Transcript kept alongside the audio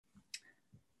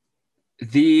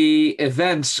The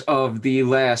events of the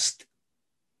last,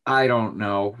 I don't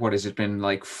know, what has it been,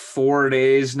 like 4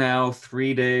 days now,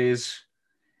 3 days,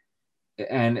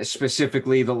 and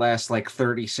specifically the last like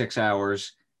 36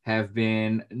 hours have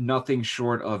been nothing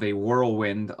short of a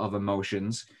whirlwind of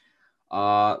emotions.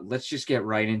 Let's just get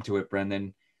right into it,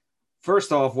 Brendan.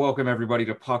 First off, welcome everybody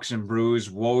to Pucks and Brews.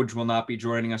 Woj will not be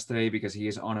joining us today because he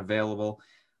is unavailable.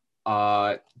 Get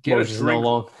a Woj is no drink.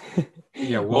 long.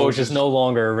 Yeah, Woj Woj is is no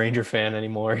longer a Ranger fan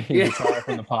anymore. He yeah. retired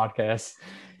from the podcast.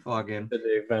 Log in. The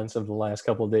events of the last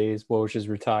couple of days. Woj is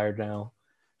retired now.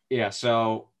 Yeah,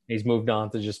 so He's moved on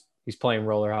to he's playing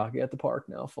roller hockey at the park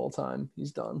now full time.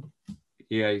 He's done.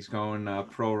 yeah, he's going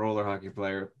pro roller hockey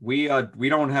player. We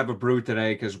don't have a brew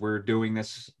today because we're doing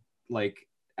this like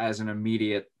as an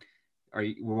immediate.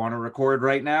 We want to record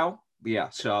right now? Yeah,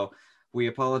 so we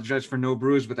apologize for no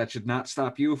brews, but that should not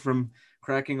stop you from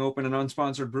cracking open an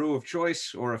unsponsored brew of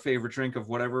choice or a favorite drink of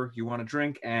whatever you want to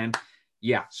drink. And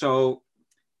yeah, so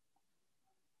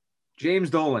James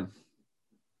Dolan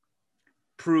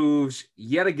proves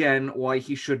yet again why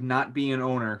he should not be an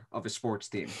owner of a sports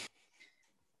team.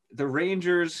 The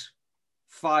Rangers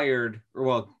fired, or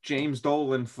well, James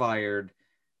Dolan fired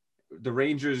the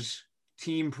Rangers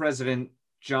team president,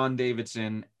 John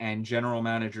Davidson, and general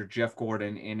manager, Jeff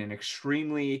Gordon, in an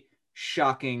extremely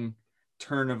shocking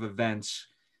turn of events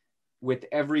with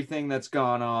everything that's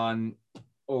gone on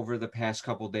over the past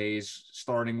couple days,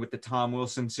 starting with the Tom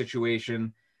Wilson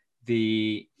situation,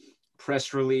 the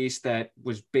press release that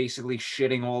was basically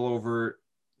shitting all over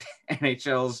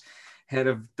NHL's head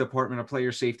of Department of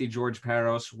Player Safety, George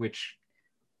Paros, which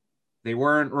they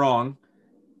weren't wrong,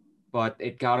 but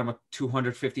it got him a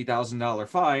 $250,000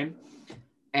 fine.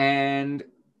 And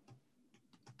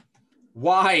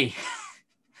why?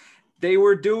 They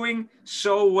were doing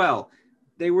so well.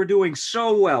 They were doing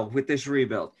so well with this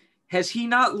rebuild. Has he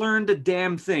not learned a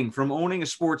damn thing from owning a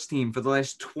sports team for the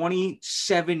last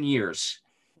 27 years?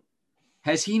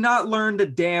 Has he not learned a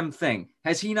damn thing?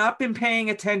 Has he not been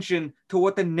paying attention to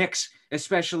what the Knicks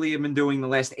especially have been doing the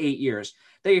last 8 years?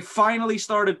 They finally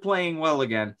started playing well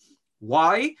again.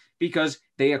 Why? Because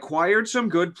they acquired some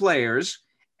good players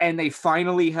and they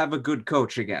finally have a good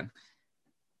coach again.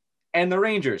 And the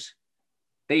Rangers,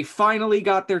 they finally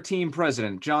got their team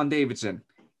president, John Davidson.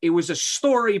 It was a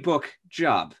storybook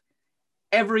job.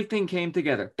 Everything came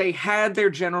together. They had their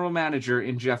general manager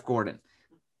in Jeff Gordon.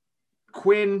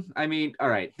 Quinn, I mean, all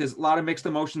right, there's a lot of mixed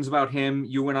emotions about him.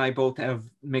 You and I both have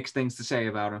mixed things to say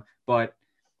about him, but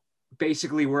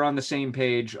basically we're on the same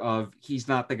page of he's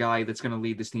not the guy that's going to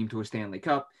lead this team to a Stanley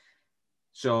Cup.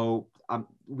 So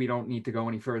we don't need to go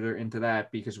any further into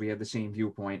that because we have the same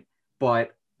viewpoint.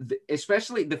 But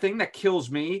especially the thing that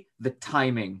kills me, the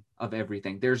timing of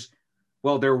everything. There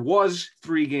was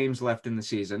 3 games left in the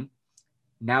season,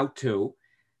 now 2.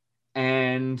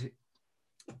 And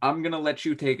I'm going to let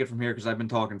you take it from here because I've been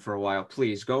talking for a while.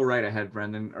 Please go right ahead,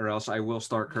 Brendan, or else I will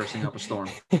start cursing up a storm.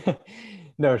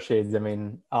 No shades. I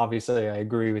mean, obviously, I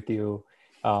agree with you.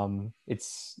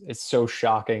 It's so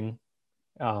shocking,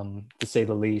 to say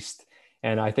the least,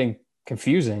 and I think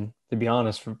confusing, to be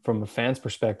honest, from a fan's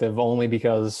perspective, only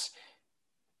because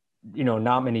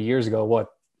not many years ago,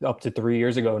 up to 3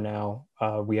 years ago now,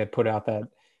 we had put out that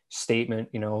statement,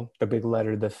 the big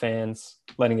letter to the fans,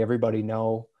 letting everybody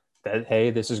know that, hey,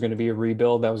 this is going to be a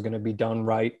rebuild that was going to be done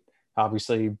right.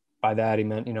 Obviously, by that he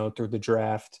meant, through the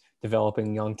draft,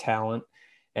 developing young talent.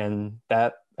 And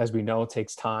that, as we know,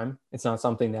 takes time. It's not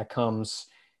something that comes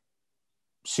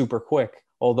super quick.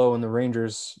 Although in the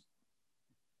Rangers,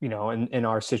 in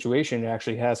our situation,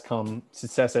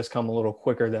 success has come a little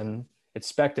quicker than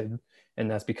expected. And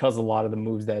that's because a lot of the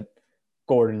moves that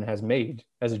Gordon has made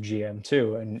as a GM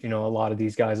too. And, a lot of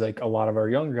these guys, like a lot of our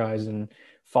younger guys and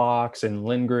Fox and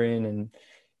Lindgren, and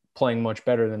playing much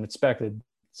better than expected.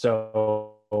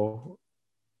 So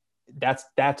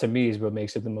that to me is what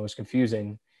makes it the most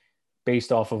confusing,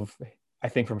 based off of, I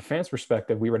think from a fan's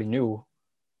perspective, we already knew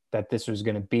that this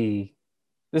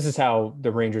is how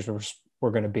the Rangers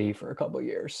were going to be for a couple of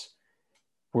years,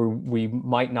 where we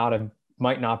might not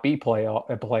be a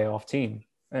playoff team.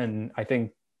 And I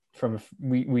think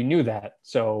we knew that.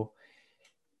 So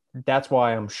that's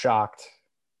why I'm shocked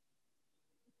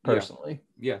personally.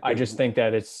 Yeah. I just think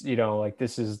that it's, like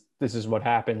this is what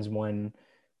happens when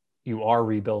you are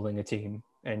rebuilding a team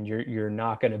and you're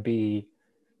not going to be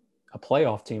a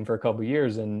playoff team for a couple of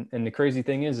years. And the crazy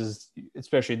thing is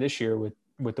especially this year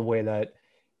with the way that,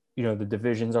 the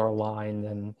divisions are aligned,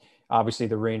 and obviously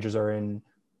the Rangers are in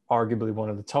arguably one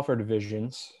of the tougher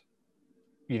divisions,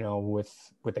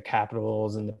 with the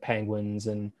Capitals and the Penguins,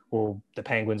 and the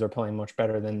Penguins are playing much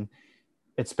better than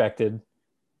expected.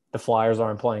 the Flyers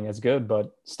aren't playing as good,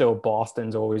 but still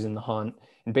Boston's always in the hunt.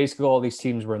 And basically all these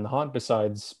teams were in the hunt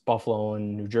besides Buffalo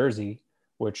and New Jersey,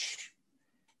 which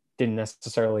didn't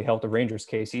necessarily help the Rangers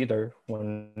case either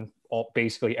when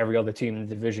basically every other team in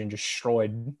the division just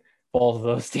destroyed both of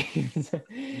those teams.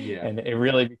 Yeah. And it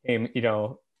really became,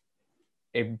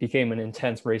 it became an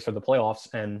intense race for the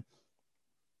playoffs. And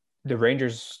the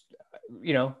Rangers,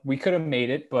 we could have made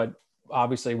it, but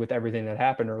obviously with everything that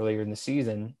happened earlier in the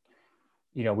season,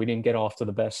 we didn't get off to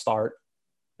the best start.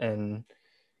 And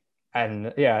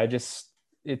yeah,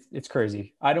 it's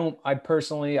crazy. I have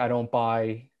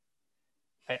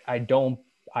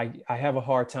a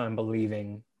hard time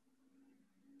believing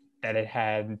that it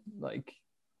had like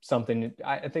something.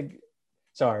 I think,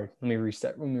 sorry, let me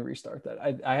restart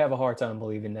that. I have a hard time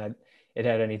believing that it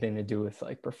had anything to do with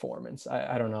like performance.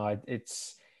 I don't know.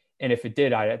 And if it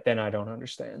did, then I don't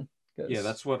understand. Yeah,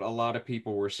 that's what a lot of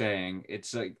people were saying.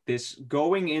 It's like this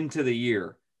going into the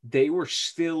year, they were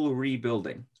still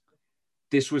rebuilding.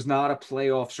 This was not a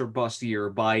playoffs or bust year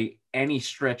by any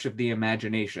stretch of the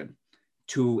imagination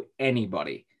to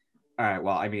anybody. All right,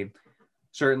 well, I mean,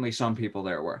 certainly some people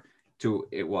there were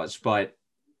it was, but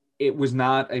it was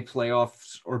not a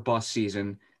playoffs or bust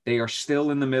season. They are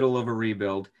still in the middle of a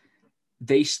rebuild.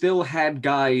 They still had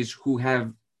guys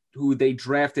who they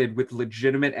drafted with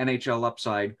legitimate NHL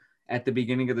upside at the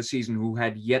beginning of the season who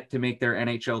had yet to make their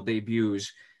NHL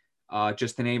debuts.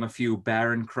 Just to name a few,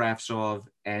 Barron, Kravtsov,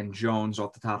 and Jones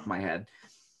off the top of my head.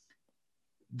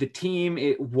 The team,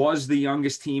 it was the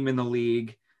youngest team in the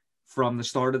league from the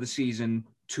start of the season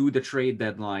to the trade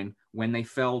deadline, when they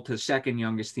fell to second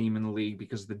youngest team in the league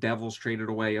because the Devils traded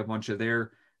away a bunch of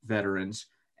their veterans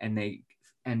and they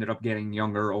ended up getting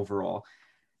younger overall.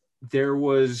 There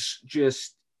was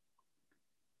just,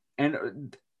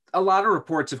 and a lot of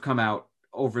reports have come out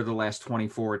over the last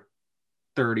 24,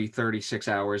 30, 36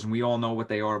 hours, and we all know what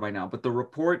they are by now. But the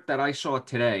report that I saw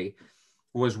today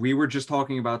was, we were just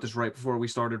talking about this right before we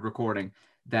started recording,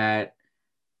 that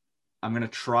I'm going to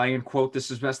try and quote this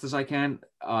as best as I can.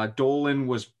 Dolan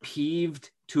was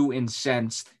peeved to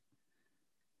incensed.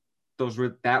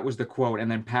 That was the quote.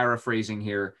 And then paraphrasing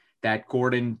here, that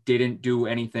Gordon didn't do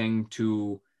anything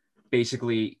to,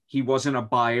 basically, he wasn't a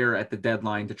buyer at the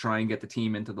deadline to try and get the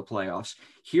team into the playoffs.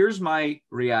 Here's my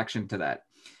reaction to that.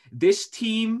 This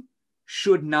team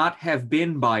should not have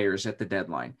been buyers at the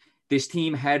deadline. This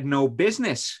team had no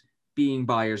business being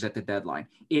buyers at the deadline.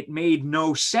 It made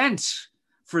no sense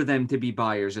for them to be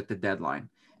buyers at the deadline.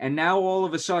 And now all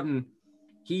of a sudden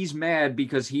he's mad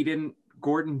because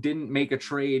Gordon didn't make a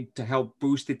trade to help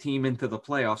boost the team into the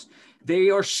playoffs. They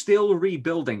are still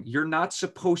rebuilding. You're not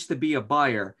supposed to be a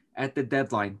buyer at the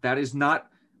deadline. That is not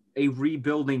a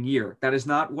rebuilding year. That is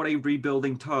not what a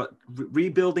rebuilding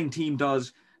team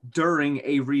does during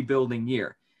a rebuilding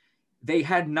year. They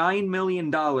had $9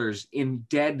 million in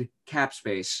dead cap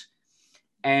space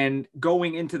and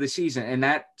going into the season, and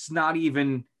that's not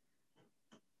even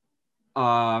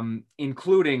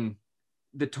including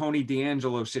the Tony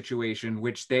DeAngelo situation,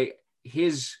 which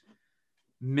his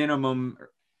minimum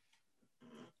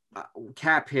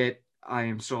cap hit, I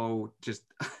am so just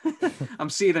I'm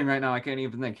seething right now. I can't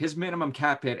even think. His minimum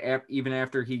cap hit, even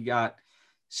after he got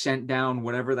sent down,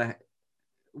 whatever the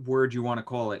word you want to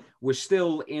call it, was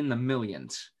still in the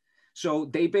millions. So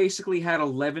they basically had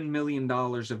 $11 million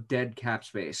of dead cap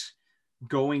space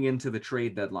going into the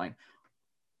trade deadline.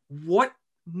 What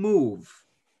move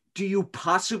do you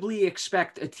possibly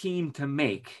expect a team to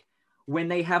make when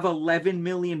they have $11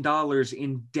 million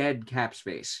in dead cap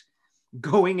space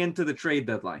going into the trade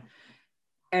deadline?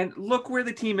 And look where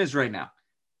the team is right now.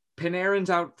 Panarin's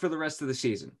out for the rest of the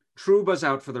season. Trouba's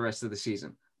out for the rest of the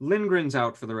season. Lindgren's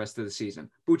out for the rest of the season.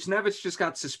 Buchnevich just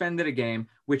got suspended a game,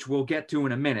 which we'll get to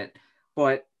in a minute.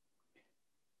 But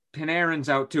Panarin's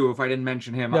out too, if I didn't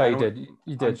mention him. No,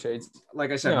 you did, Shades.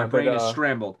 Like I said, my brain is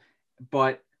scrambled.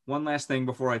 But one last thing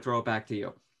before I throw it back to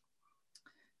you.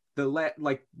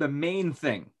 The main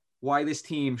thing why this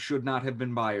team should not have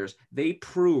been buyers, they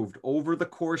proved over the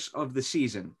course of the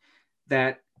season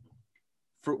that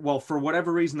for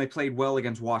whatever reason, they played well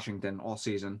against Washington all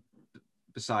season,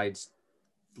 besides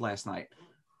last night,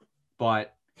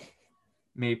 but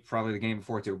probably the game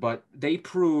before too. But they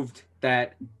proved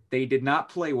that they did not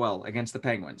play well against the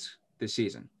Penguins this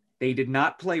season. They did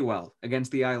not play well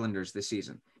against the Islanders this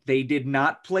season. They did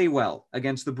not play well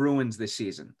against the Bruins this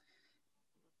season.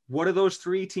 What do those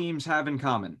three teams have in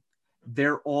common?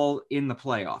 They're all in the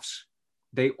playoffs.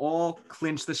 They all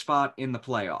clinched the spot in the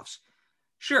playoffs.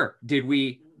 Sure, did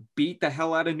we beat the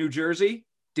hell out of New Jersey?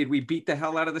 Did we beat the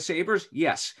hell out of the Sabres?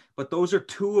 Yes, but those are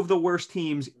two of the worst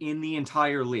teams in the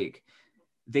entire league.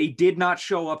 They did not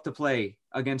show up to play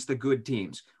against the good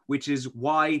teams, which is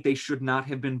why they should not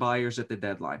have been buyers at the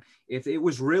deadline. If it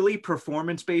was really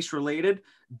performance-based related,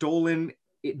 Dolan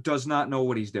does not know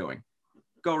what he's doing.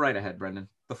 Go right ahead, Brendan.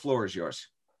 The floor is yours.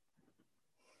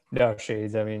 No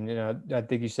shades. I mean, I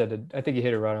think you said it. I think you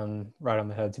hit it right on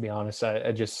the head. To be honest,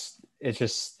 it's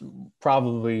just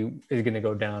probably is going to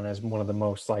go down as one of the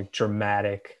most like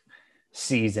dramatic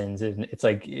seasons, and it's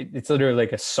like it's literally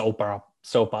like a soap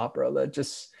opera that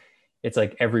just it's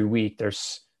like every week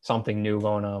there's something new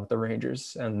going on with the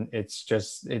Rangers, and it's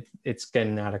just it's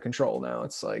getting out of control now.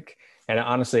 It's like, and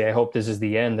honestly, I hope this is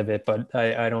the end of it, but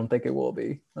I don't think it will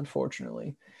be,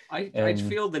 unfortunately. I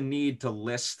feel the need to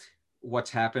list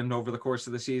what's happened over the course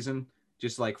of the season.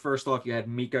 Just like, first off, you had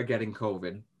Mika getting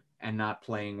COVID and not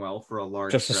playing well for a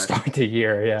large just to start the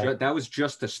year. Yeah. That was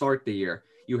just to start the year.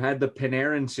 You had the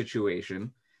Panarin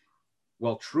situation.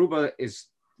 Trouba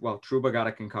got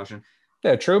a concussion.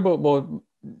 Yeah, Trouba, well,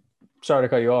 sorry to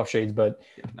cut you off, Shades, but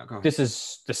this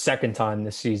is the second time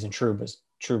this season Trouba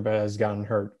has gotten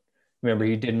hurt. Remember,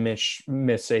 he did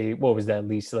miss a, what was that, at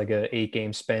least like a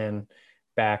 8-game span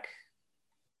back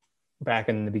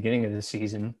in the beginning of the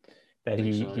season that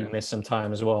he missed some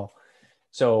time as well.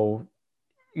 So,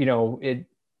 it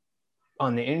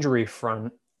on the injury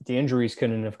front, the injuries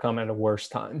couldn't have come at a worse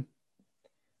time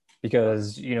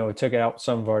because, it took out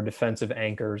some of our defensive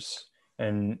anchors.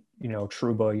 And,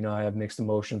 Trouba, I have mixed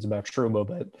emotions about Trouba,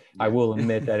 but I will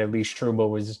admit that at least Trouba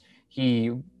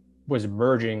was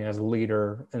emerging as a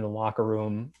leader in the locker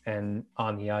room and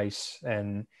on the ice.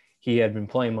 And he had been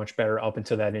playing much better up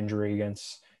until that injury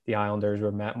against the Islanders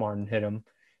where Matt Martin hit him.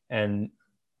 And,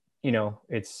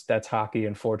 that's hockey,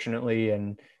 unfortunately.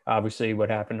 And obviously what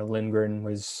happened to Lindgren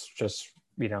was just,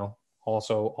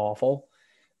 also awful.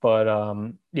 But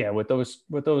with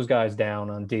those guys down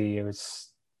on D,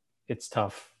 it's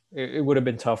tough. It would have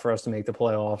been tough for us to make the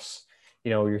playoffs.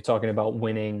 You're talking about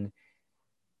winning,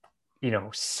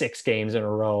 6 games in a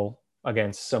row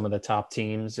against some of the top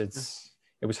teams. It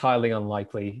was highly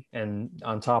unlikely. And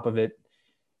on top of it,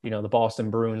 the Boston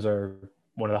Bruins are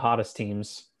one of the hottest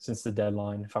teams since the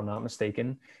deadline, if I'm not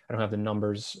mistaken. I don't have the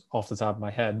numbers off the top of my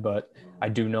head, but I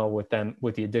do know with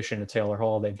the addition of Taylor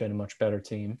Hall, they've been a much better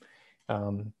team.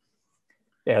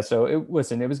 So it was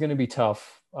going to be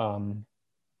tough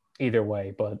either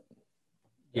way, but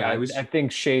I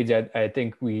think Shades, I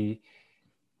think we've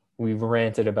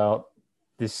ranted about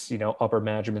this, upper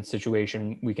management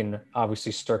situation. We can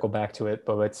obviously circle back to it,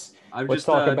 but let's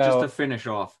talk about, just to finish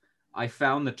off. I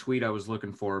found the tweet I was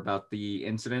looking for about the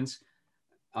incidents.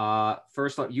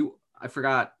 First off, I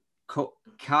forgot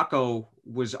Kakko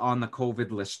was on the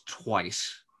COVID list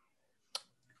twice.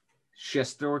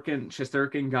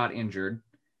 Shesterkin got injured.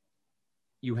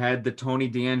 You had the Tony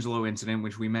DeAngelo incident,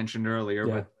 which we mentioned earlier,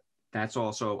 but that's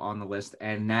also on the list.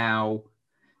 And now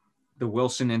the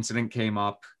Wilson incident came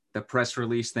up. The press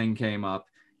release thing came up.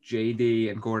 JD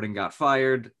and Gordon got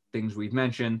fired. Things we've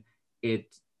mentioned.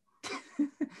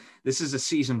 This is a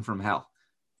season from hell.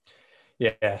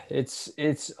 Yeah,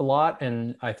 it's a lot,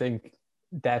 and I think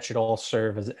that should all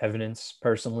serve as evidence,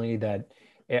 personally, that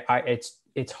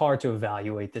it's hard to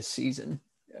evaluate this season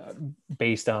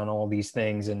based on all these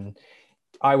things, and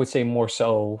I would say more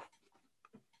so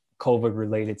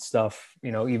COVID-related stuff.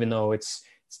 Even though it's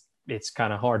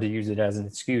kind of hard to use it as an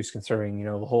excuse, considering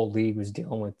the whole league was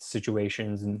dealing with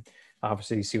situations, and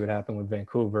obviously you see what happened with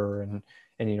Vancouver and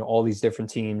all these different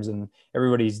teams, and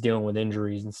everybody's dealing with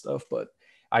injuries and stuff. But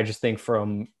I just think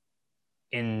from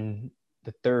in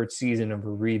the third season of a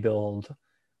rebuild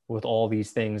with all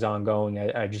these things ongoing,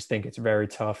 I just think it's very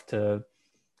tough to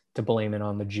blame it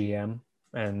on the GM.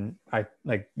 And I,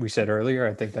 like we said earlier,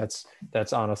 I think that's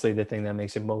honestly the thing that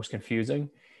makes it most confusing.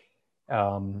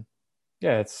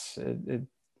 It's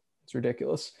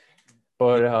ridiculous.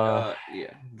 But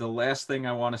the last thing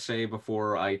I want to say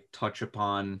before I touch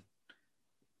upon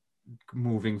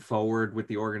moving forward with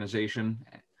the organization,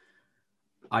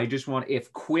 I just want,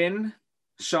 if Quinn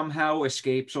somehow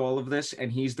escapes all of this and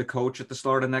he's the coach at the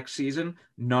start of next season,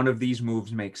 none of these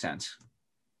moves make sense.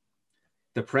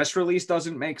 The press release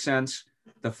doesn't make sense.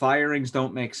 The firings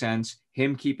don't make sense.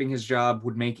 Him keeping his job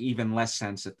would make even less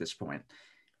sense at this point.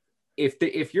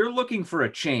 If you're looking for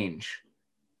a change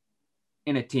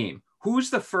in a team, who's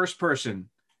the first person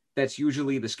that's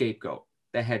usually the scapegoat?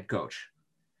 The head coach.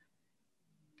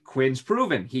 Quinn's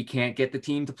proven he can't get the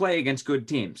team to play against good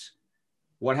teams.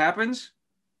 What happens?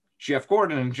 Jeff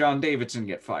Gordon and John Davidson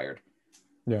get fired.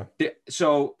 Yeah.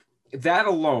 So that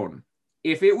alone,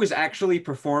 if it was actually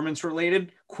performance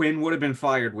related, Quinn would have been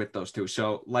fired with those two.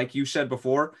 So like you said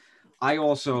before, I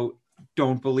also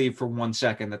don't believe for 1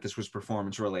 second that this was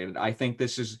performance related. I think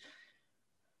this is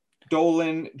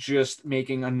Dolan just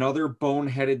making another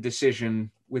boneheaded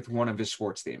decision with one of his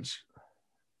sports teams.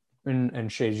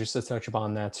 And Shay, just to touch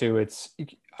upon that too,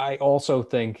 I also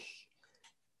think,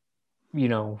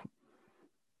 when,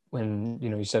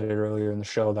 you said it earlier in the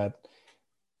show that,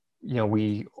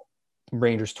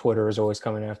 Rangers Twitter is always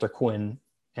coming after Quinn,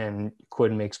 and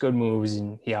Quinn makes good moves,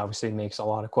 and he obviously makes a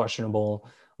lot of questionable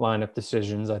lineup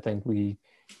decisions. I think we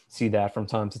see that from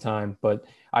time to time, but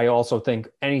I also think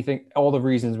all the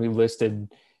reasons we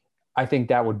listed, I think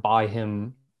that would buy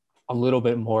him a little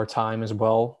bit more time as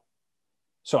well.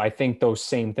 So I think those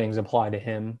same things apply to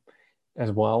him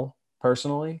as well.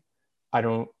 Personally, I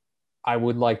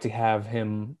would like to have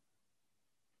him.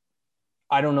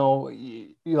 I don't know.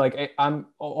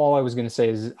 All I was going to say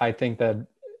is I think that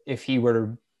if he were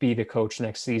to be the coach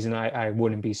next season, I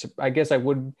wouldn't be, I guess I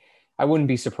wouldn't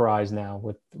be surprised now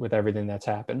with everything that's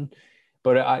happened.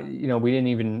 But we didn't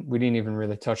even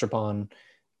really touch upon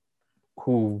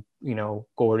who,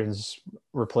 Gordon's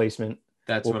replacement.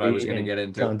 That's what I was going to get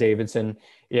into. John Davidson.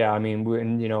 Yeah. I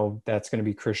mean, that's going to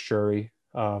be Chris Drury.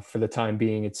 For the time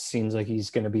being, it seems like he's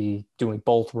going to be doing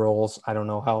both roles. I don't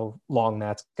know how long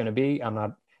that's going to be.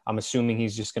 I'm assuming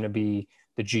he's just going to be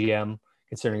the GM,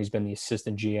 considering he's been the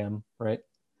assistant GM, right?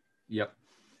 Yep.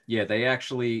 Yeah, they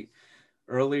actually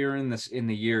earlier in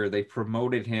the year they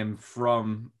promoted him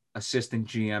from assistant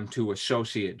GM to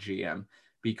associate GM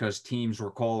because teams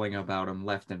were calling about him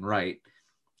left and right.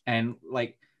 And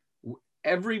like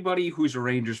everybody who's a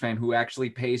Rangers fan who actually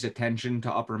pays attention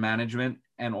to upper management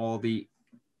and all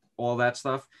that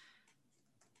stuff,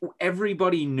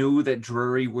 everybody knew that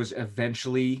Drury was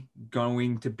eventually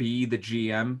going to be the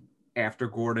GM after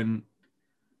Gordon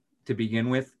to begin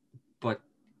with, but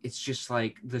it's just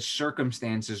like the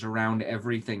circumstances around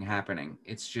everything happening.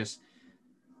 It's just,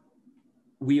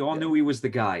 we all knew he was the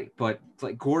guy, but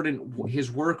like Gordon,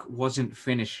 his work wasn't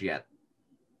finished yet.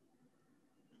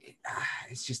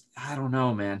 It's just, I don't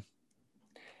know, man.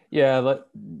 Yeah.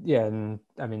 And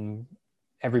I mean,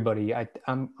 everybody,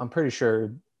 I'm pretty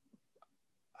sure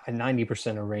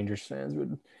 90% of Rangers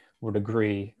fans would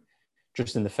agree,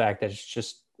 just in the fact that it's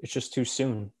just too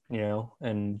soon,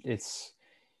 and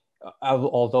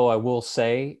although I will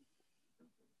say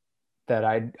that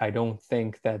I don't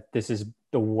think that this is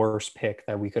the worst pick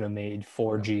that we could have made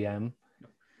for GM.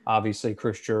 Obviously,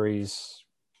 Chris Drury's,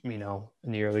 in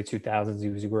the early 2000s, he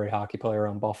was a great hockey player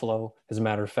on Buffalo. As a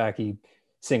matter of fact, he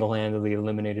single-handedly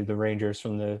eliminated the Rangers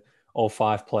from the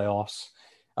 05 playoffs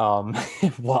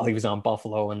while he was on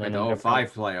Buffalo, and then the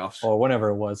 05 playoffs or whenever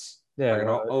it was.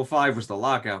 Yeah, 05 was the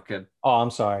lockout, kid. Oh,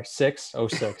 I'm sorry, 06,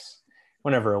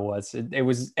 whenever it was. It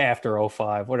was after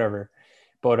 05, whatever.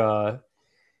 But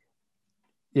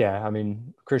yeah, I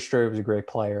mean, Chris Drury was a great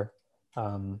player,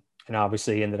 and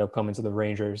obviously he ended up coming to the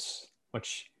Rangers,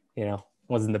 which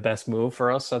wasn't the best move for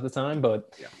us at the time,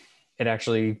 but yeah. It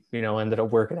actually ended up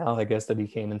working out. I guess that he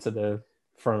came into the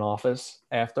front office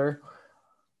after.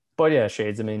 But yeah,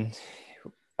 Shades, I mean,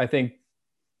 I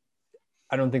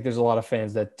don't think there's a lot of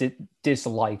fans that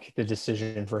dislike the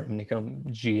decision for him to become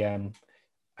GM.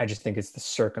 I just think it's the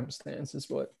circumstances,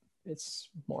 but it's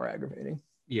more aggravating.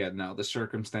 Yeah, no, the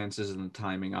circumstances and the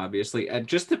timing, obviously. And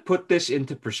just to put this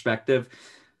into perspective,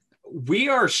 we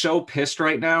are so pissed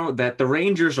right now that the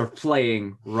Rangers are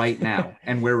playing right now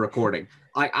and we're recording.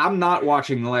 I'm not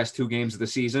watching the last 2 games of the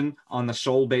season on the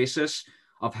sole basis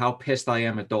of how pissed I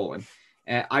am at Dolan.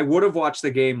 I would have watched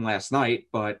the game last night,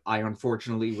 but I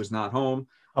unfortunately was not home.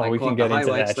 Oh, we can get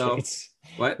into that. Though.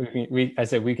 What? I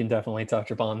said we can definitely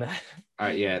touch upon that. All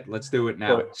right, yeah, let's do it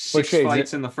now. But 6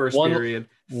 fights in the first period.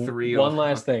 3. One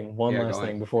last thing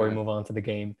before we move on to the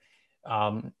game.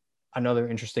 Another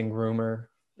interesting rumor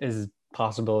is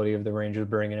possibility of the Rangers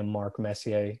bringing in Mark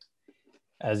Messier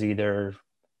as either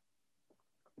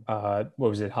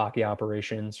hockey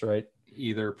operations, right?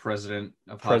 Either president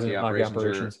of hockey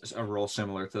operations or a role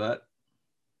similar to that.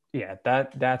 Yeah,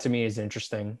 that to me is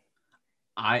interesting.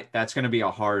 That's going to be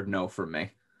a hard no from me.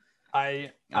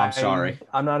 I'm sorry.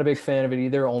 I'm not a big fan of it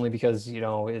either, only because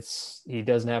he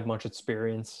doesn't have much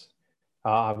experience.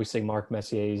 Obviously, Mark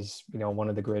Messier is one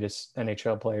of the greatest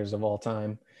NHL players of all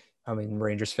time. I mean,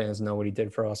 Rangers fans know what he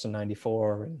did for us in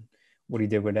 '94 and what he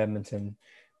did with Edmonton.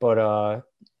 But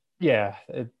yeah,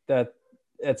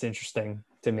 that's interesting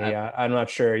to me. I'm not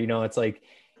sure. It's like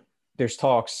there's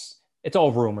talks. It's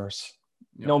all rumors.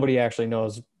 Yep. Nobody actually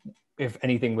knows if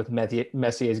anything with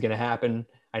Messier is going to happen.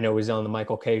 I know he's on the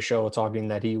Michael Kay show talking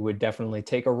that he would definitely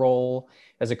take a role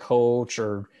as a coach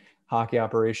or hockey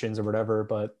operations or whatever.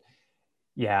 But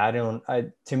yeah,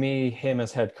 to me, him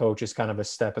as head coach is kind of a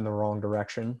step in the wrong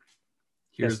direction.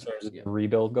 as far as the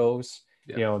rebuild goes.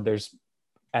 Yeah. You know,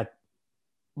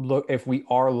 if we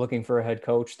are looking for a head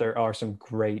coach, there are some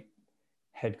great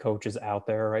head coaches out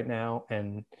there right now,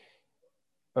 and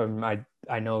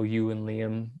I know you and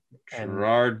Liam and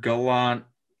Gerard Gallant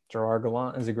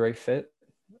is a great fit.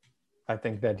 I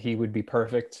think that he would be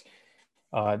perfect.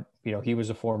 You know, he was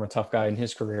a former tough guy in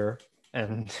his career,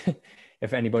 and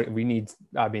if anybody,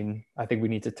 I think we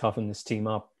need to toughen this team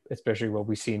up, especially what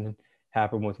we've seen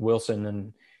happen with Wilson,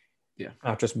 and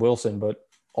not just Wilson, but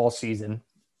all season.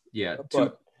 Yeah,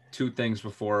 two things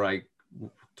before I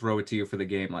throw it to you for the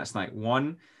game last night.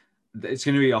 One, it's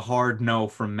going to be a hard no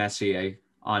from Messier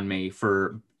on me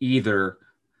for either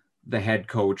the head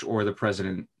coach or the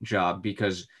president job,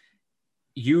 because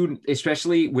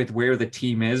especially with where the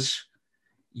team is,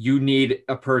 you need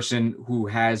a person who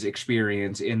has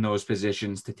experience in those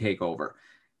positions to take over.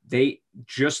 They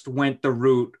just went the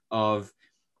route of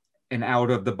an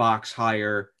out-of-the-box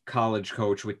hire college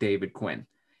coach with David Quinn.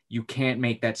 You can't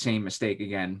make that same mistake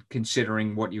again,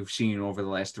 considering what you've seen over the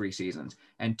last 3 seasons.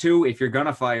 And 2, if you're going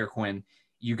to fire Quinn,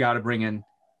 you got to bring in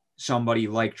somebody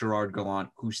like Gerard Gallant,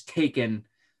 who's taken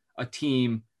a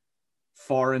team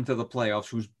far into the playoffs,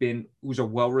 who's a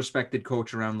well-respected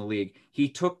coach around the league. He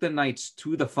took the Knights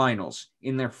to the finals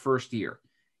in their first year.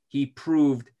 He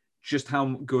proved just how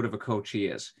good of a coach he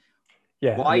is.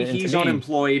 Yeah, why he's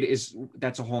unemployed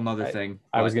that's a whole nother thing.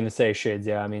 I was going to say Shades.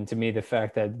 Yeah, I mean, to me, the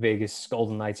fact that Vegas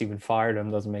Golden Knights even fired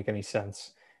him doesn't make any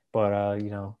sense. But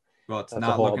you know, it's not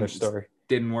a whole other story.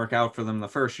 Didn't work out for them the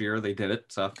first year they did it.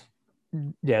 So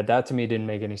yeah, that to me didn't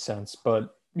make any sense.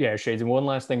 But yeah, Shades. And one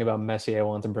last thing about Messier, I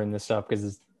want to bring this up because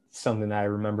it's something that I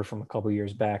remember from a couple of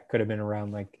years back. Could have been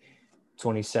around like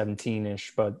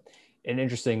 2017-ish. But an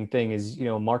interesting thing is, you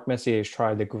know, Mark Messier has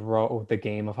tried to grow the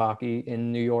game of hockey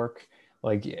in New York.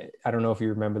 Like, I don't know if you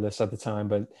remember this at the time,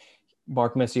 but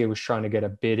Mark Messier was trying to get a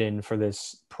bid in for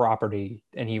this property,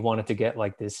 and he wanted to get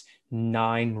like this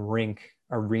 9-rink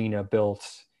arena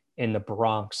built in the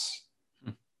Bronx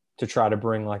to try to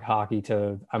bring like hockey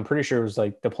to, I'm pretty sure it was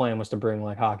like the plan was to bring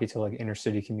like hockey to like inner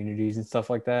city communities and stuff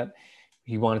like that.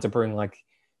 He wanted to bring like,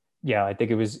 yeah, I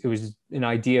think it was an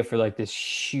idea for like this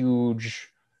huge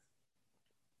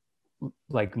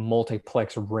like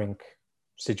multiplex rink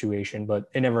situation, but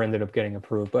it never ended up getting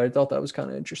approved. But I thought that was kind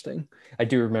of interesting. I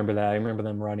do remember that. I remember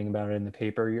them writing about it in the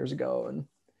paper years ago and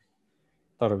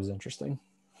thought it was interesting.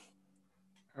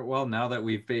 Well, now that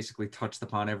we've basically touched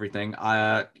upon everything,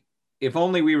 if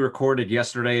only we recorded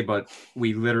yesterday, but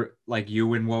we literally, like,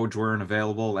 you and Woj weren't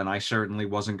available, and I certainly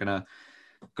wasn't gonna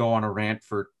go on a rant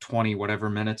for 20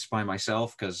 whatever minutes by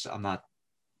myself, because I'm not.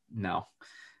 No,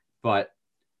 but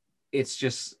it's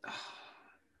just,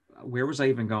 where was I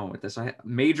even going with this?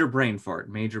 Major brain fart.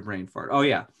 Oh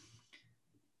yeah.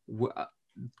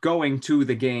 Going to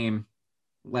the game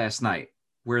last night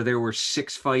where there were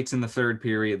 6 fights in the third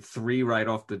period, 3 right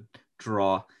off the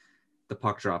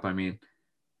puck drop. I mean,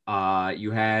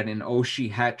 you had an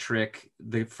Oshie hat trick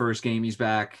the first game he's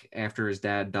back after his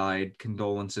dad died.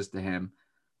 Condolences to him.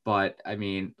 But I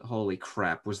mean, holy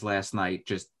crap, was last night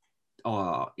just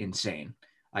insane.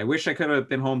 I wish I could have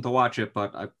been home to watch it,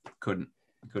 but I couldn't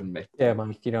be. Yeah,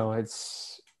 Mike, you know,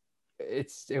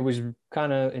 it was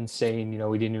kind of insane. You know,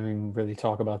 we didn't even really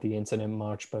talk about the incident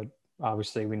much, but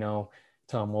obviously we know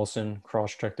Tom Wilson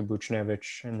cross-checked to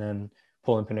Buchnevich and then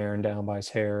pulling Panarin down by his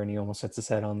hair, and he almost hits his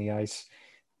head on the ice.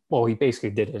 Well, he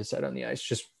basically did hit his head on the ice,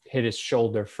 just hit his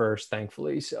shoulder first,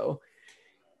 thankfully. So,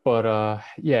 but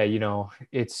yeah, you know,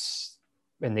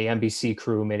 and the NBC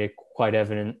crew made it quite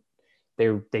evident.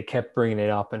 They kept bringing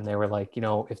it up, and they were like, you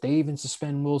know, if they even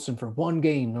suspend Wilson for 1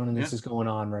 game, none of this is going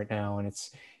on right now. And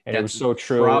it was so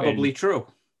true. Probably true.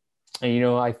 And, you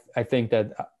know, I think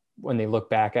that when they look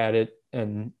back at it,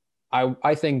 and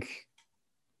I think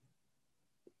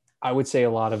I would say a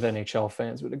lot of NHL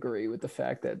fans would agree with the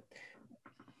fact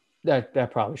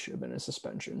that probably should have been a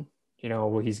suspension. You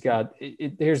know, he's got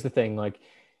here's the thing, like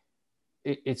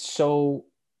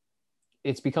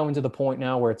it's becoming to the point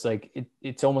now where it's like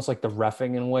it's almost like the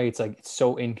reffing in a way. It's like it's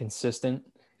so inconsistent,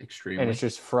 extremely, and it's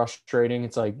just frustrating.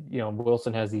 It's like, you know,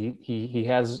 Wilson has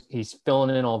he's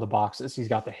filling in all the boxes. He's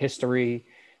got the history,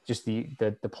 just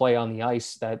the play on the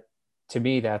ice. That to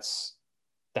me, that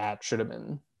should have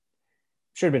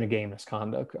been a game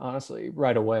misconduct, honestly,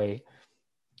 right away.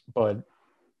 But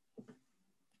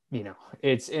you know,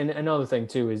 and another thing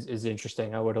too is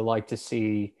interesting. I would have liked to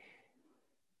see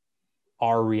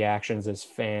our reactions as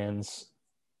fans.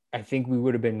 I think we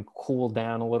would have been cooled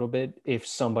down a little bit if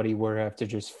somebody were to have to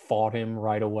just fought him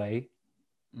right away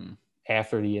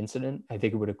after the incident. I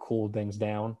think it would have cooled things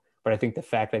down. But I think the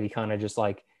fact that he kind of just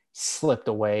like slipped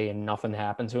away and nothing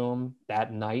happened to him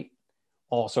that night,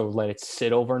 also let it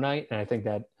sit overnight. And I think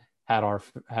that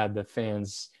had the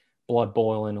fans blood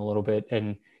boiling a little bit.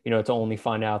 And, to only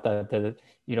find out that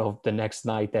the next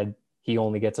night that he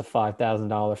only gets a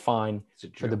 $5,000 fine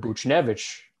for the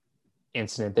Buchnevich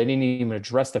incident. They didn't even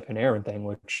address the Panarin thing,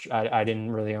 which I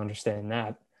didn't really understand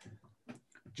that.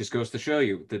 Just goes to show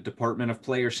you the Department of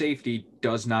Player Safety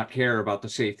does not care about the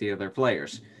safety of their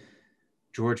players.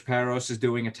 George Parros is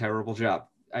doing a terrible job.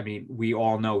 I mean, we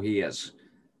all know he is.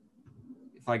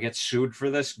 If I get sued for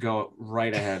this, go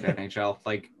right ahead, NHL.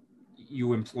 Like,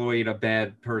 you employed a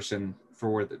bad person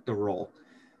for the role.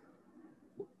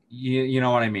 You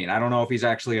know what I mean? I don't know if he's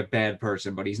actually a bad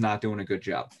person, but he's not doing a good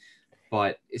job.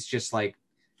 But it's just like,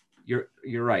 you're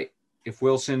right. If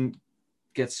Wilson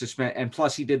gets suspended, and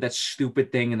plus he did that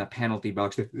stupid thing in the penalty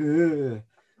box,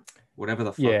 whatever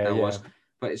the fuck that was.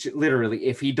 But it's literally,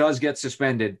 if he does get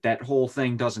suspended, that whole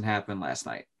thing doesn't happen last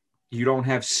night. You don't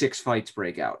have 6 fights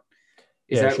break out.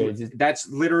 That's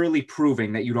literally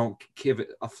proving that you don't give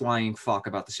a flying fuck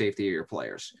about the safety of your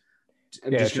players.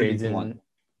 Shades, and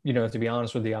to be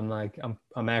honest with you,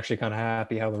 I'm actually kind of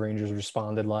happy how the Rangers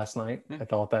responded last night. I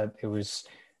thought that it was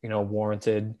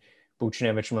warranted.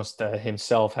 Buchnevich must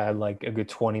himself had like a good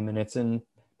 20 minutes in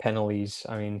penalties.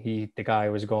 I mean, the guy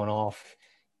was going off.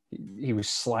 He was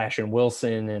slashing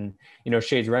Wilson, and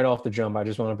Shades, right off the jump, I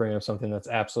just want to bring up something that's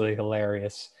absolutely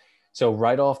hilarious. So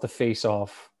right off the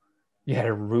face-off, you had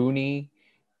a Rooney,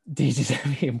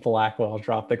 DGW, and Blackwell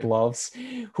drop the gloves.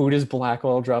 Who does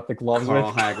Blackwell drop the gloves Carl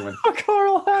with? Hagelin.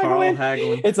 Carl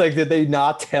Hagelin. It's like, did they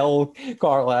not tell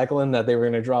Carl Hagelin that they were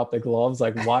going to drop the gloves?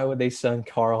 Like, why would they send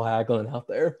Carl Hagelin out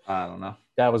there? I don't know.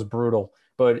 That was brutal.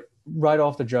 But right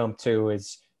off the jump too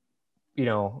is,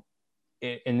 and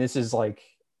this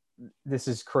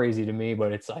is crazy to me,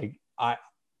 but it's like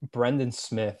Brendan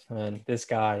Smith, man, this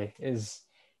guy is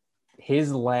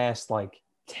his last like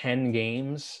 10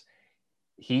 games.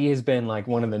 He has been like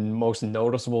one of the most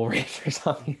noticeable Rangers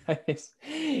on the ice.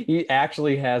 He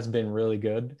actually has been really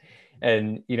good.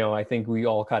 And, I think we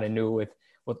all kind of knew with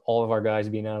all of our guys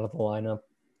being out of the lineup,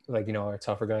 like, our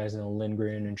tougher guys,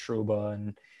 Lindgren and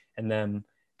Trouba and them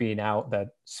being out, that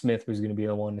Smith was going to be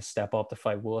the one to step up to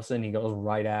fight Wilson. He goes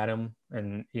right at him,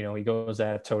 and, he goes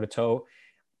at toe to toe.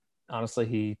 Honestly,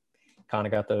 he kind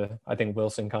of I think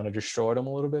Wilson kind of destroyed him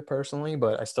a little bit personally,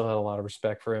 but I still had a lot of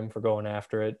respect for him for going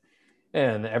after it.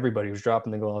 And everybody was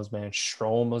dropping the gloves, man.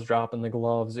 Strome was dropping the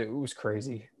gloves. It was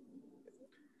crazy.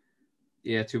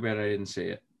 Yeah, too bad I didn't see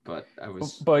it, but I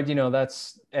was. But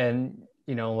that's, and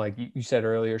like you said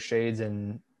earlier, Shades,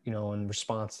 and in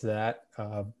response to that,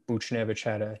 Buchnevich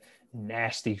had a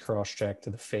nasty cross check to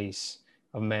the face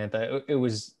of Mantha. It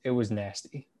was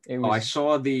nasty. I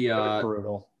saw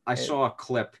brutal. I saw a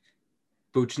clip.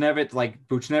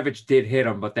 Buchnevich did hit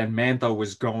him, but then Mantha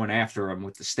was going after him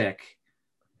with the stick.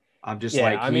 I'm just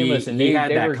listen, he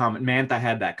had that coming. Mantha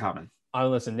had that coming.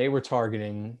 Listen, they were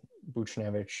targeting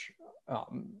Buchnevich.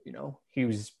 He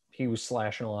was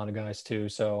slashing a lot of guys too.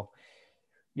 So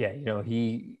yeah, I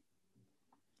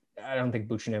don't think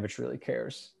Buchnevich really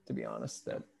cares, to be honest.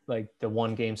 That like the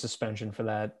 1 game suspension for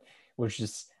that was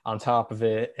just on top of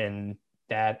it, and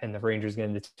the Rangers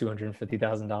getting the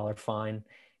 $250,000 fine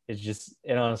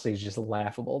it honestly is just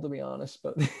laughable, to be honest.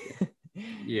 But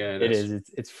yeah, it is.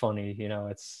 It's funny,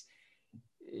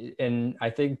 and I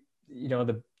think,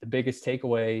 the biggest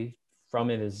takeaway from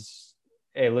it is,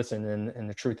 hey, listen, and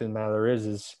the truth of the matter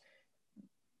is,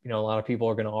 a lot of people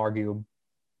are going to argue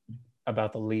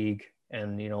about the league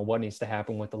and, what needs to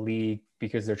happen with the league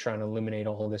because they're trying to eliminate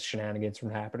all this shenanigans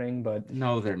from happening. But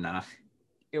no, they're not.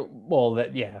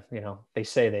 They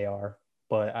say they are,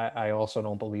 but I also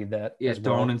don't believe that. Yeah,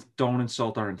 don't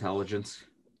insult our intelligence.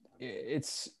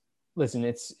 It's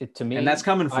to me, and that's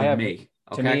coming from me.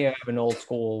 Okay? To me, I have an old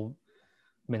school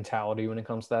mentality when it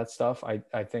comes to that stuff.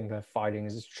 I think that fighting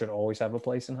should always have a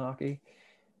place in hockey,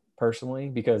 personally,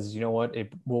 because you know what,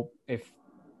 if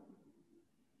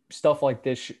stuff like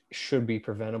this should be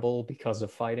preventable because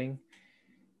of fighting,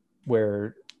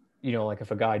 where like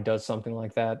if a guy does something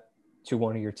like that to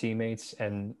one of your teammates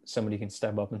and somebody can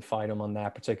step up and fight him on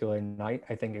that particular night,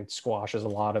 I think it squashes a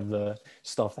lot of the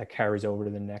stuff that carries over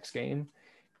to the next game.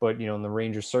 But in the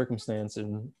Rangers circumstance,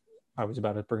 and I was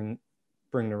about to bring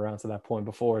it around to that point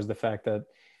before, is the fact that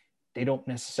they don't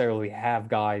necessarily have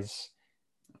guys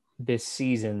this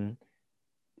season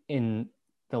in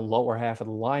the lower half of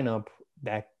the lineup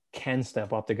that can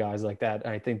step up to guys like that.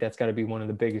 And I think that's got to be one of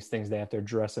the biggest things they have to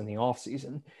address in the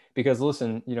offseason. Because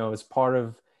listen, it's part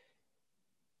of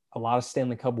a lot of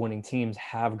Stanley Cup winning teams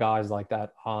have guys like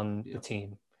that on the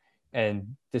team.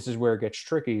 And this is where it gets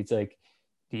tricky. It's like,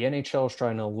 the NHL is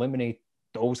trying to eliminate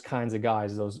those kinds of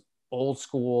guys, those old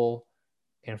school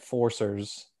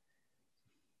enforcers,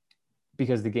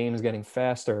 because the game is getting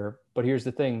faster. But here's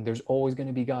the thing, there's always going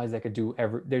to be guys that could do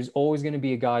there's always going to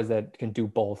be guys that can do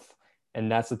both. And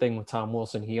that's the thing with Tom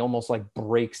Wilson. He almost like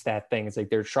breaks that thing. It's like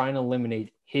they're trying to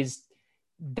eliminate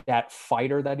that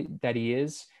fighter that he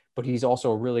is, but he's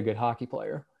also a really good hockey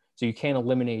player. So you can't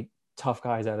eliminate tough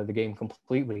guys out of the game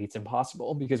completely. It's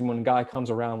impossible, because when a guy comes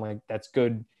around like that's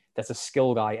good, that's a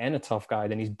skill guy and a tough guy,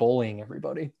 then he's bullying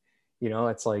everybody.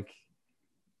 It's like,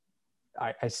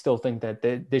 I still think that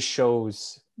this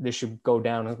should go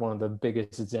down as one of the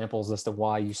biggest examples as to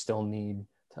why you still need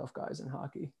tough guys in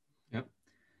hockey. Yep.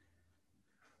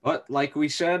 But like we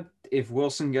said, if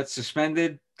Wilson gets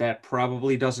suspended, that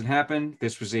probably doesn't happen.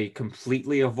 This was a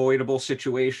completely avoidable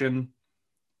situation.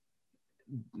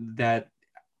 That,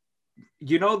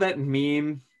 that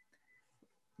meme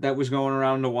that was going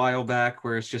around a while back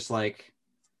where it's just like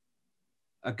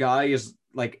a guy is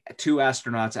like two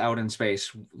astronauts out in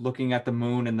space looking at the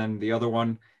moon, and then the other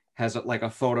one has like a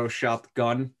photoshopped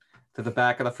gun to the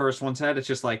back of the first one's head. It's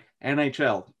just like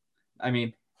NHL.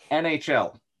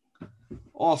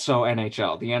 Also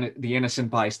NHL, the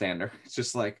innocent bystander. It's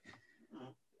just like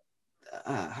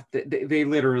they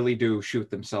literally do shoot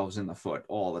themselves in the foot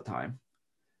all the time.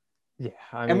 Yeah,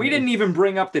 and we didn't even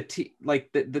bring up the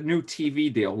new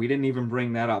TV deal. We didn't even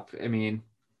bring that up.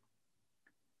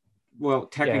 Well,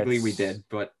 technically we did,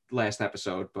 but last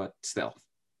episode, but still.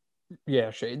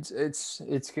 Yeah, Shades.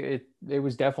 It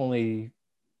was definitely.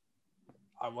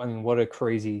 What a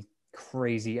crazy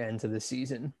end to the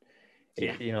season.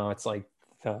 Yeah. It's like,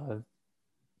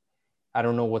 I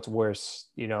don't know what's worse.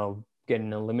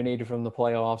 Getting eliminated from the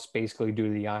playoffs, basically due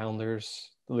to the Islanders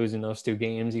losing those 2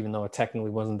 games, even though it technically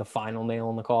wasn't the final nail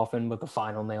in the coffin, but the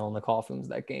final nail in the coffin was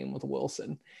that game with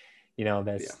Wilson.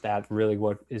 That really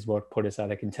what put us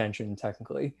out of contention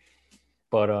technically.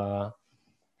 But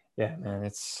yeah, man,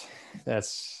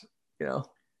 that's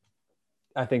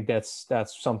I think that's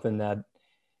something that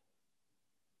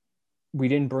we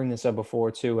didn't bring this up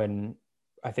before too, and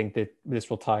I think that this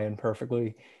will tie in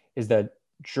perfectly, is that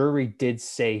Drury did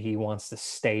say he wants to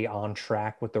stay on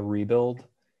track with the rebuild.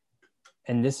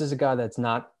 And this is a guy that's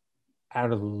not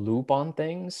out of the loop on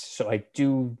things. So I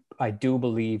do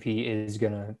believe he is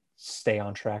going to stay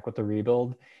on track with the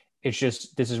rebuild. It's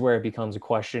just, this is where it becomes a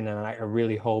question. And I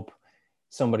really hope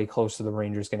somebody close to the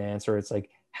Rangers can answer. It's like,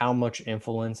 how much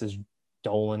influence is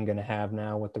Dolan going to have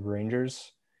now with the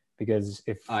Rangers? Because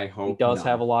if he does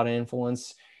have a lot of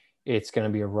influence, it's going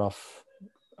to be a rough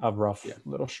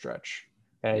little stretch.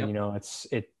 And,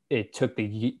 it took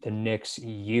the Knicks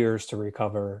years to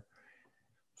recover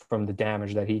from the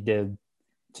damage that he did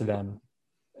to them.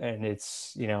 And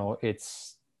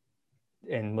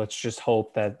and let's just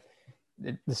hope that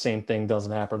the same thing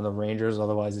doesn't happen to the Rangers.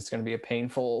 Otherwise it's going to be a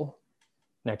painful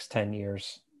next 10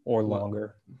 years or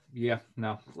longer. Yeah,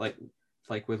 no, like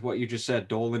with what you just said,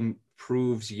 Dolan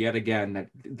proves yet again that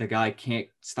the guy can't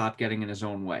stop getting in his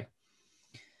own way.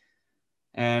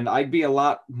 And I'd be a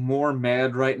lot more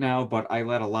mad right now, but I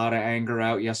let a lot of anger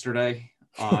out yesterday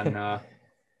on,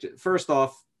 first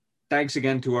off, thanks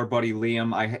again to our buddy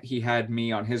Liam. He had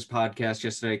me on his podcast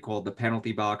yesterday called The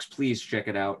Penalty Box. Please check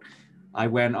it out. I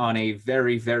went on a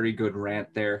very, very good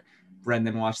rant there.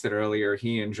 Brendan watched it earlier.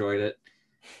 He enjoyed it.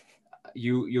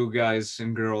 You guys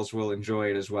and girls will enjoy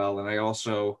it as well. And I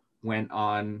also went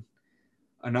on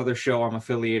another show I'm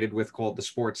affiliated with called the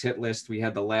Sports Hit List. We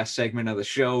had the last segment of the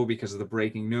show because of the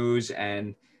breaking news,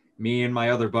 and me and my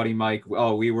other buddy Mike,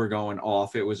 we were going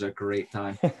off. It was a great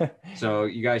time. So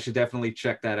you guys should definitely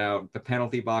check that out. The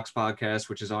Penalty Box Podcast,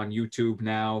 which is on YouTube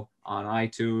now, on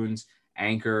iTunes,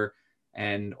 Anchor,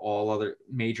 and all other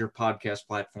major podcast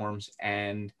platforms.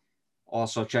 And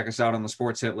also check us out on the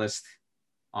Sports Hit List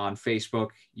on Facebook,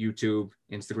 YouTube,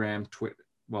 Instagram, Twitter.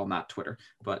 Well, not Twitter,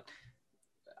 but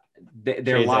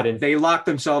they locked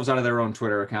themselves out of their own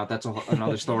Twitter account. That's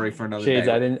another story for another Shades,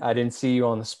 day. I didn't see you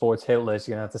on the Sports Hit List.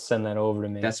 You're gonna have to send that over to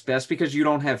me. That's because you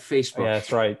don't have Facebook.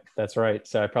 Yeah, that's right.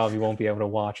 So I probably won't be able to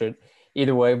watch it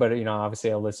either way. But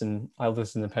obviously I listen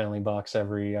to Penalty Box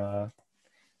every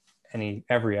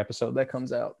episode that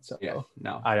comes out. So yeah,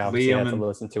 no, I obviously have to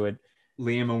listen to it.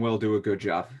 Liam and Will do a good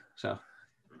job. So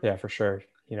yeah, for sure.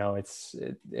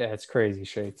 It's crazy,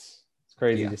 Shades. It's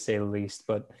crazy to say the least.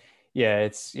 But yeah,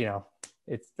 it's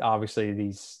obviously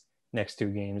these next 2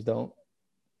 games don't,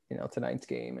 tonight's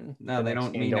game and no, they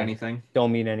don't mean anything.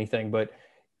 Don't mean anything, but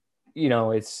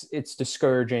it's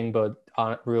discouraging. But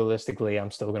realistically,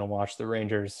 I'm still going to watch the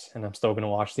Rangers and I'm still going to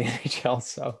watch the NHL.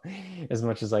 So as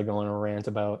much as I go on a rant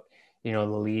about the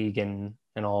league and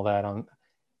all that,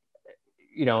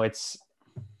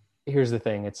 here's the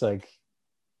thing. It's like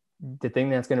the thing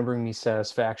that's going to bring me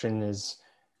satisfaction is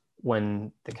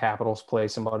when the Capitals play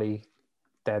somebody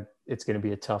that it's going to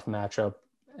be a tough matchup,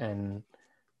 and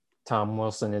Tom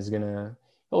Wilson is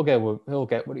he'll get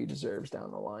what he deserves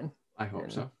down the line. I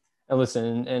hope so. And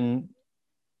listen, and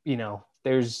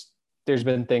there's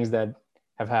been things that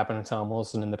have happened to Tom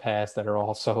Wilson in the past that are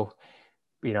also,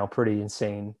 pretty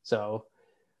insane. So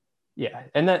yeah.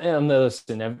 And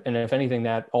listen, and if anything,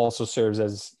 that also serves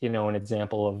as, an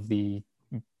example of the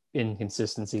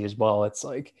inconsistency as well. It's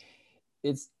like,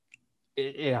 I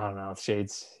don't know,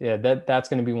 Shades. Yeah. That's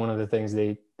going to be one of the things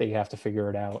they have to figure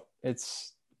it out.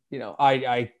 It's,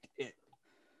 I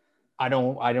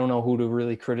don't know who to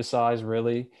really criticize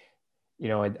really.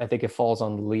 I think it falls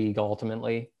on the league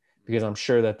ultimately, because I'm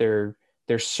sure that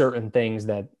there's certain things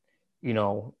that,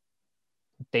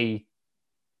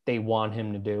 they want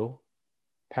him to do.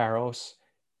 Parros,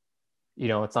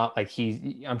 it's not like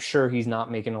I'm sure he's not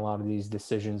making a lot of these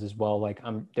decisions as well. Like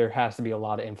there has to be a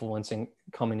lot of influencing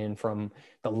coming in from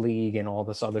the league and all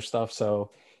this other stuff.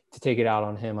 So to take it out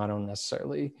on him, I don't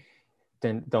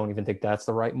even think that's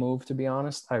the right move, to be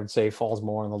honest. I would say it falls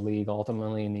more on the league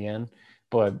ultimately in the end.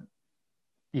 But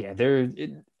yeah,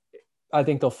 I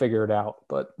think they'll figure it out,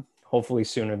 but hopefully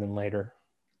sooner than later.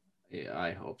 Yeah,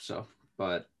 I hope so.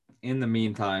 But in the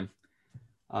meantime,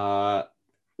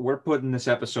 we're putting this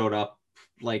episode up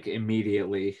like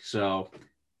immediately. So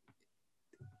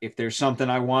if there's something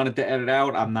I wanted to edit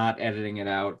out, I'm not editing it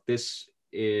out. This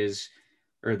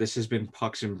has been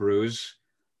Pucks and Brews.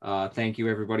 Thank you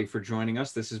everybody for joining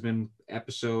us. This has been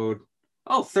episode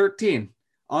 13.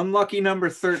 Unlucky number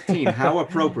 13. How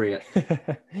appropriate.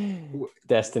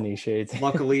 Destiny, Shades.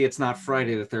 Luckily, it's not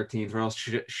Friday the 13th, or else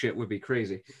shit would be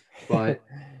crazy. But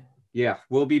yeah,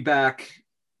 we'll be back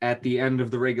at the end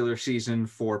of the regular season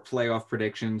for playoff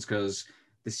predictions, because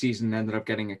the season ended up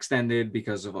getting extended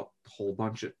because of a whole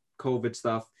bunch of COVID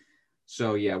stuff.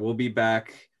 So yeah, we'll be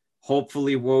back.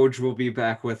 Hopefully Woj will be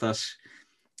back with us.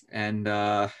 And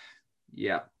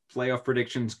playoff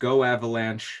predictions, go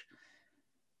Avalanche.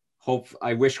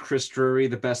 I wish Chris Drury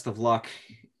the best of luck.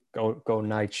 Go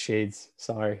Knights, Shades.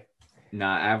 Sorry.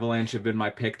 Nah, Avalanche have been my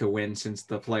pick to win since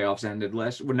the playoffs ended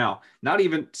no, not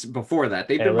even before that.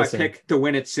 They've been my pick to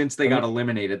win it since they got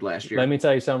eliminated last year. Let me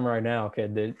tell you something right now,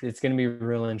 kid. It's going to be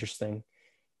real interesting,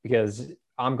 because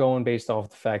I'm going based off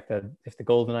the fact that if the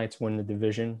Golden Knights win the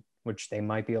division, which they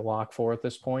might be a lock for at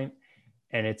this point,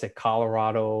 and it's a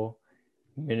Colorado,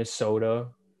 Minnesota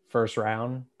first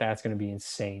round, that's going to be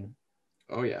insane.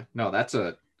 Oh yeah, no,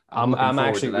 I'm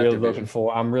actually really looking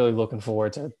forward. I'm really looking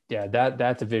forward to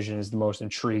that division is the most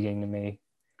intriguing to me.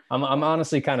 I'm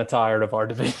honestly kind of tired of our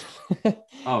division.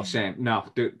 Oh, same. No,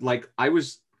 dude. Like all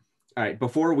right.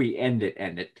 Before we end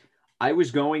it, I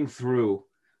was going through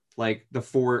like the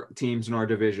 4 teams in our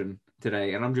division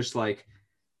today, and I'm just like,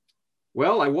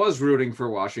 well, I was rooting for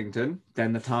Washington.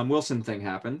 Then the Tom Wilson thing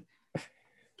happened.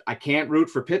 I can't root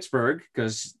for Pittsburgh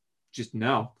because just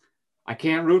no. I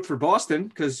can't root for Boston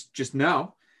because just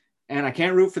no. And I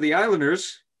can't root for the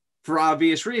Islanders for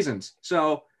obvious reasons.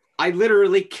 So I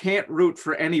literally can't root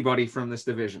for anybody from this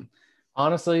division.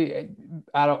 Honestly,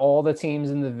 out of all the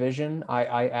teams in the division,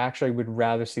 I actually would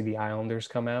rather see the Islanders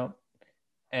come out.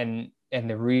 And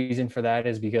the reason for that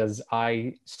is because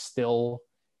I still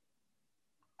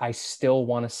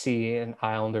want to see an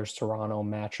Islanders-Toronto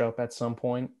matchup at some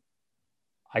point.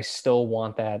 I still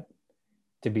want that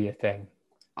to be a thing.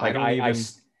 Like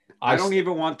I don't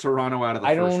even want Toronto out of the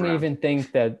first round. I don't even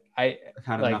think that I've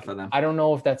had enough of them. I don't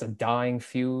know if that's a dying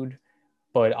feud,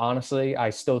 but honestly,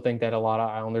 I still think that a lot of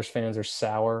Islanders fans are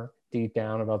sour deep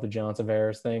down about the John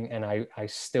Tavares thing, and I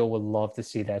still would love to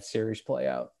see that series play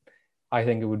out. I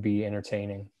think it would be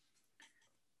entertaining,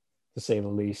 to say the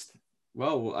least.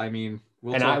 Well, I mean,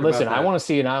 I want to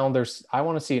see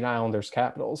an Islanders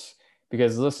Capitals.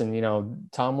 Because listen,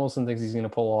 Tom Wilson thinks he's going to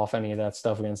pull off any of that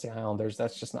stuff against the Islanders.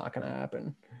 That's just not going to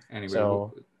happen. Anyway,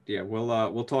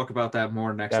 we'll talk about that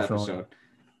more next episode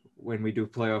when we do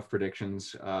playoff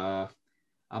predictions. I'm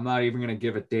not even going to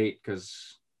give a date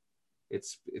because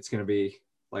it's going to be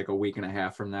like a week and a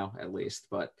half from now at least.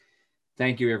 But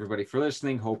thank you everybody for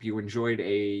listening. Hope you enjoyed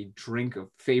a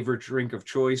favorite drink of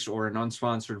choice or an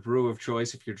unsponsored brew of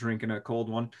choice if you're drinking a cold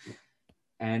one.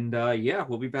 And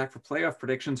we'll be back for playoff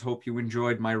predictions. Hope you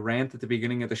enjoyed my rant at the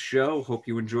beginning of the show. Hope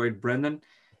you enjoyed Brendan.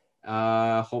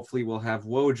 Hopefully we'll have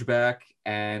Woj back,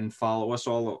 and follow us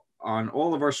all on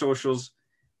all of our socials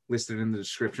listed in the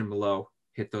description below.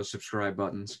 Hit those subscribe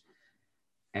buttons.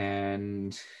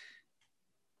 And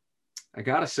I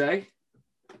gotta say,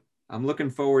 I'm looking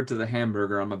forward to the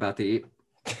hamburger I'm about to eat.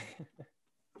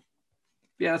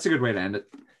 Yeah, that's a good way to end it.